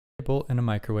Bolt in a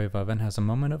microwave oven has a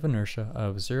moment of inertia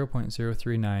of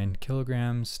 0.039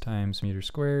 kilograms times meter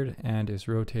squared and is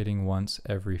rotating once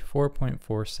every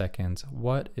 4.4 seconds.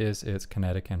 What is its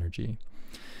kinetic energy?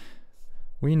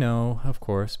 We know, of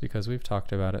course, because we've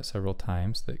talked about it several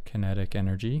times, that kinetic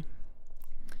energy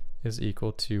is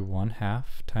equal to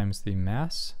 1/2 times the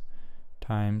mass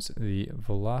times the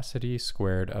velocity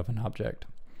squared of an object.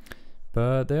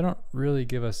 But they don't really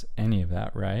give us any of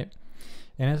that, right?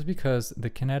 And it's because the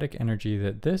kinetic energy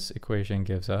that this equation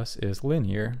gives us is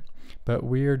linear, but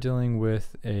we are dealing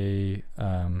with a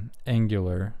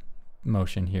angular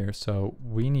motion here. So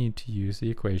we need to use the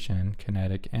equation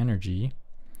kinetic energy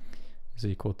is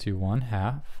equal to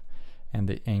 1/2, and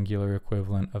the angular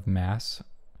equivalent of mass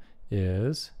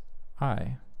is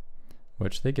I,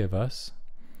 which they give us,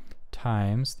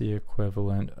 times the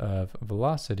equivalent of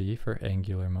velocity for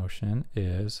angular motion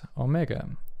is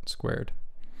omega squared.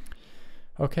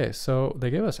 Okay, so they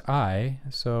give us I,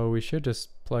 so we should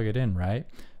just plug it in, right?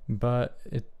 But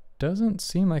it doesn't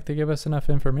seem like they give us enough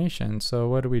information. So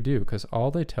what do we do? Because all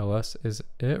they tell us is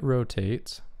it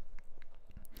rotates.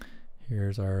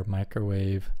 Here's our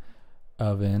microwave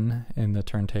oven in the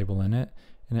turntable in it,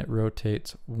 and it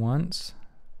rotates once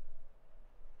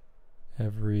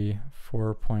every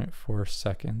 4.4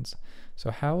 seconds.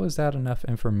 So how is that enough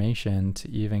information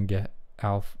to even get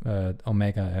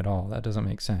omega at all? That doesn't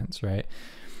make sense, right?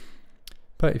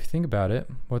 But if you think about it,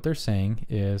 what they're saying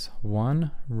is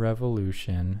 1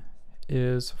 revolution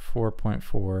is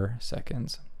 4.4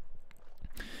 seconds.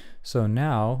 So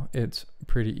now it's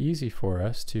pretty easy for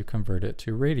us to convert it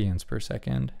to radians per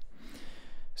second.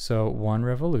 So 1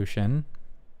 revolution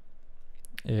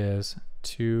is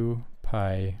 2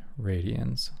 pi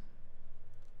radians.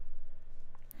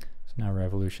 So now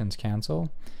revolutions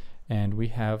cancel, and we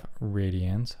have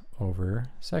radians over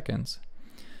seconds.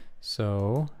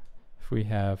 So if we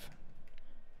have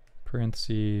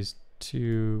parentheses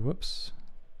 2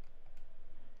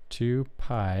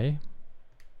 pi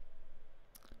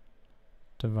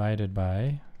divided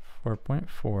by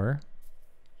 4.4,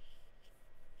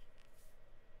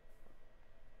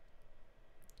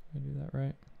 did I do that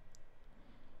right?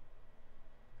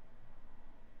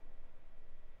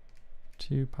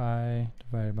 2 pi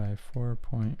divided by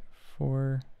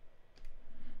 4.4.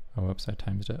 Oh, whoops, I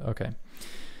times it. Okay.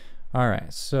 All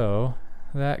right, so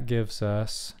that gives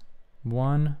us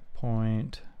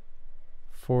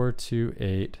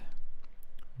 1.428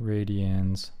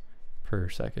 radians per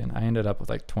second. I ended up with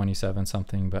like 27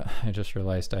 something, but I just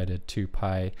realized I did 2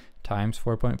 pi times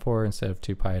 4.4 instead of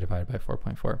 2 pi divided by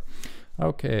 4.4.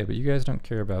 Okay, but you guys don't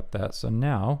care about that. So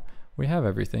now we have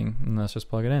everything, and let's just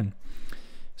plug it in.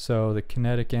 So the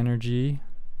kinetic energy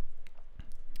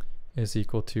is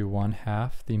equal to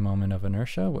 1/2 the moment of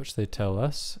inertia, which they tell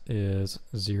us is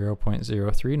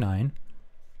 0.039.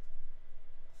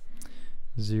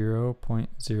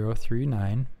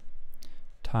 0.039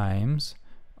 times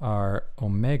our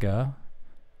omega,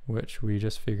 which we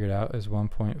just figured out is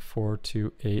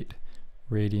 1.428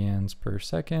 radians per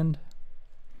second,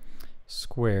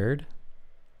 squared.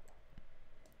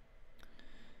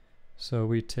 So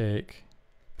we take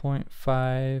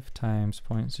 0.5 times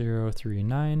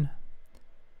 0.039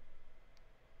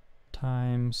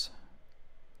 times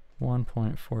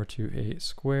 1.428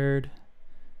 squared,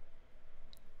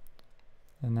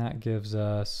 and that gives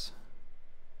us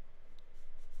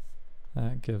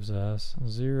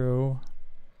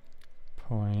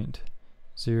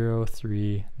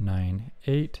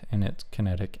 0.0398, and it's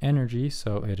kinetic energy,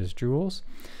 so it is joules.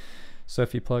 So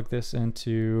if you plug this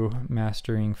into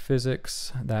Mastering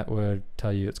Physics, that would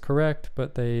tell you it's correct,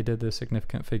 but they did the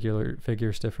significant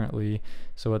figures differently.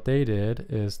 So what they did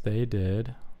is they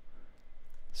did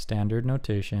standard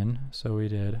notation. So we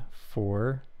did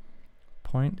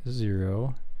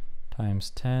 4.0 times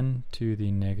 10 to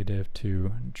the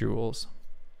 -2 joules.